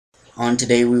On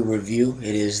today we review,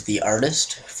 it is The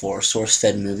Artist for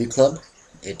Source-Fed Movie Club.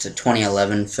 It's a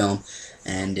 2011 film,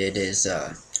 and it is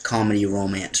a comedy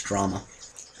romance drama.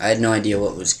 I had no idea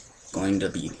what was going to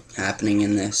be happening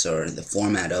in this, or the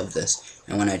format of this,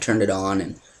 and when I turned it on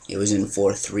and it was in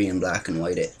 4:3 in black and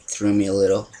white, it threw me a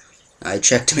little. I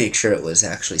checked to make sure it was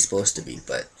actually supposed to be,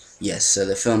 but yes, so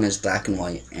the film is black and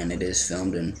white, and it is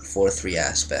filmed in 4:3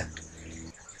 aspect.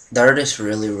 The Artist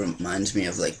really reminds me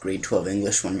of like grade 12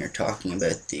 English when you're talking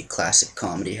about the classic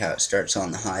comedy, how it starts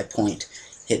on the high point,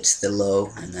 hits the low,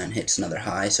 and then hits another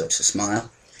high, so it's a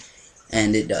smile.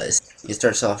 And it does. It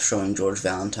starts off showing George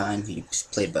Valentine, he's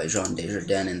played by Jean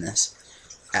Desjardins in this.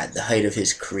 At the height of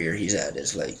his career, he's at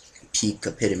his like peak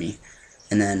epitome.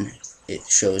 And then it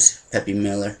shows Peppy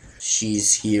Miller,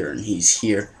 she's here and he's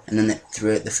here. And then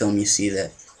throughout the film you see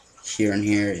that here and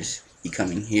here is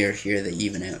becoming here, they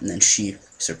even out, and then she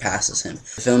surpasses him.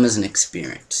 The film is an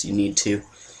experience. You need to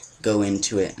go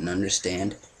into it and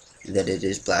understand that it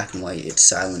is black and white, it's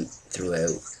silent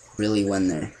throughout. Really, when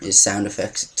there is sound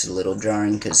effects, it's a little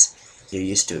jarring because you're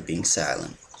used to it being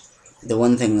silent. The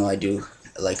one thing though I do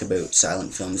like about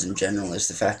silent films in general is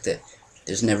the fact that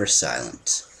there's never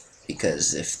silence,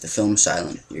 because if the film's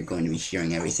silent, you're going to be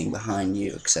hearing everything behind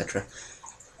you, etc.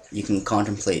 You can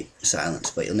contemplate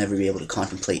silence, but you'll never be able to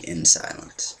contemplate in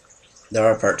silence. There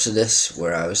are parts of this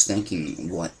where I was thinking,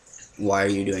 why are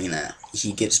you doing that?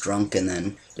 He gets drunk and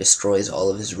then destroys all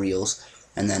of his reels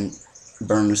and then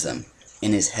burns them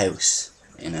in his house,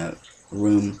 in a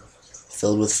room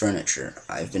filled with furniture.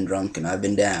 I've been drunk and I've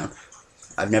been down.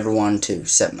 I've never wanted to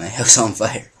set my house on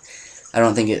fire. I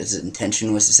don't think his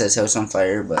intention was to set his house on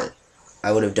fire, but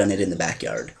I would have done it in the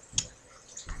backyard.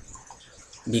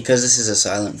 Because this is a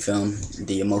silent film,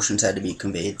 the emotions had to be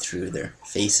conveyed through their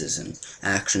faces and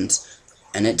actions,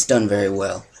 and it's done very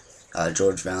well.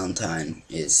 George Valentine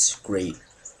is great.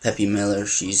 Peppy Miller,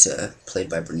 she's played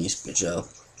by Bernice Bejo,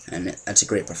 and that's a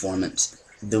great performance.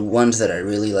 The ones that I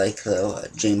really like, though,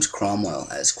 James Cromwell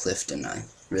as Clifton. I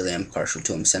really am partial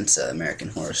to him since American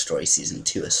Horror Story Season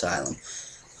 2 Asylum.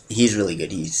 He's really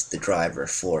good. He's the driver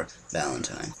for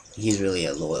Valentine. He's really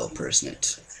a loyal person.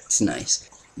 It's nice.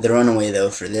 The runaway, though,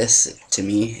 for this, to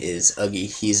me, is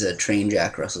Uggy. He's a trained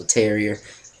Jack Russell Terrier.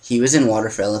 He was in Water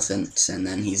for Elephants, and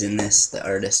then he's in this, The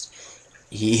Artist.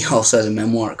 He also has a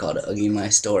memoir called Uggy My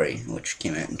Story, which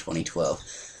came out in 2012.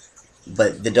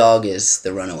 But the dog is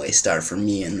the runaway star for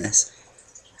me in this.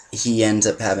 He ends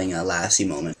up having a Lassie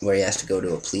moment where he has to go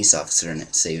to a police officer, and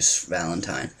it saves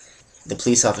Valentine. The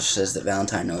police officer says that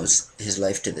Valentine owes his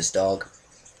life to this dog.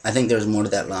 I think there's more to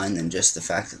that line than just the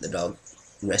fact that the dog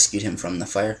rescued him from the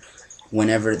fire.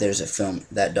 Whenever there's a film,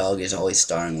 that dog is always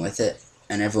starring with it,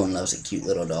 and everyone loves a cute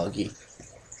little doggy.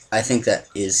 I think that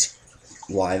is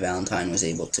why Valentine was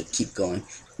able to keep going.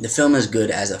 The film is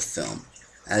good as a film.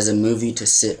 As a movie to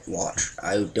sit, watch,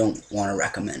 I don't want to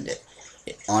recommend it.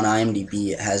 On IMDb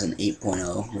it has an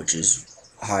 8.0, which is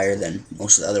higher than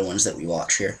most of the other ones that we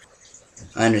watch here.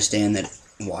 I understand that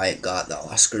why it got the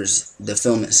Oscars. The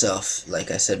film itself, like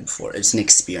I said before, it's an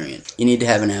experience. You need to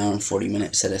have an hour and 40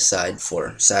 minutes set aside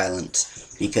for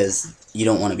silence, because you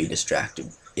don't want to be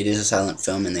distracted. It is a silent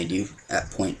film, and they do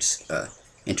at points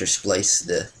intersplice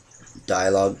the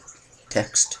dialogue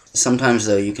text. Sometimes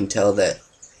though you can tell that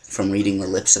from reading the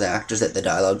lips of the actors that the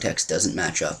dialogue text doesn't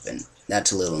match up, and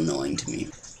that's a little annoying to me.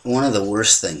 One of the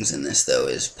worst things in this though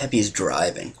is Peppy's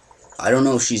driving. I don't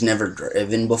know if she's never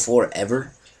driven before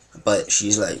ever, but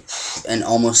she's like, and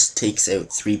almost takes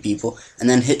out 3 people, and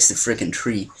then hits the frickin'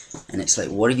 tree, and it's like,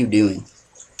 what are you doing?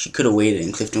 She could have waited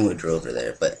and Clifton would have drove her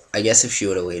there, but I guess if she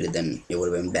would have waited, then it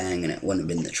would have been bang and it wouldn't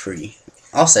have been the tree.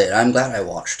 I'll say it, I'm glad I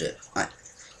watched it.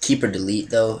 Keep or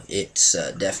delete though, it's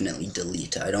definitely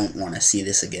delete. I don't want to see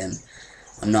this again.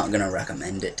 I'm not going to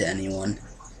recommend it to anyone,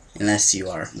 unless you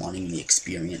are wanting the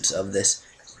experience of this.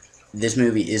 This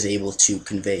movie is able to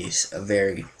convey a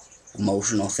very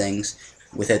emotional things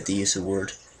without the use of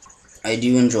word. I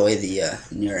do enjoy the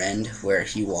near end where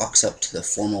he walks up to the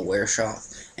formal wear shop,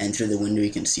 and through the window you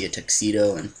can see a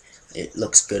tuxedo, and it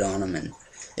looks good on him, and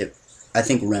I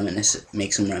think it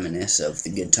makes him reminisce of the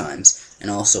good times,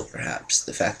 and also perhaps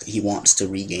the fact that he wants to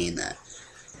regain that.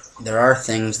 There are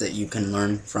things that you can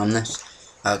learn from this,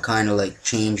 kind of like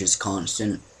change is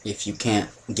constant. If you can't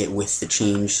get with the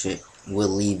change, it will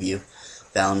leave you.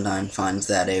 Valentine finds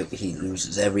that out, he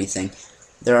loses everything.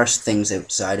 There are things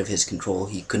outside of his control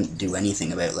he couldn't do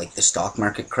anything about, like the stock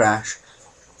market crash,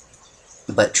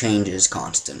 but change is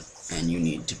constant, and you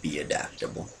need to be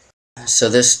adaptable. So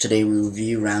this, today we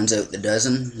review, rounds out the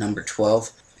dozen, number 12.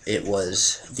 It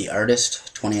was The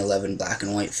Artist, 2011 black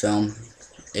and white film.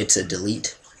 It's a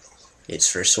delete.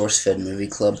 It's for Source-Fed Movie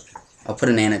Club. I'll put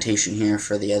an annotation here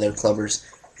for the other clubbers.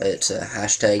 It's a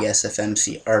hashtag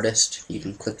SFMC artist. You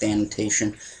can click the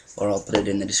annotation, or I'll put it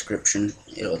in the description.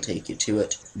 It'll take you to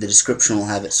it. The description will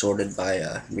have it sorted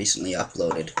by recently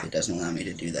uploaded. It doesn't allow me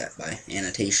to do that by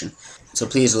annotation. So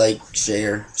please like,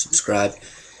 share, subscribe.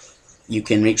 You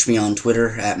can reach me on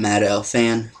Twitter at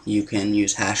MadLFan. You can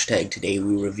use hashtag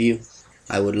TodayWeReview.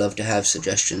 I would love to have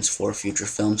suggestions for future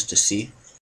films to see.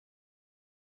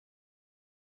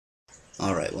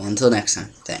 Alright, well, until next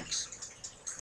time, thanks.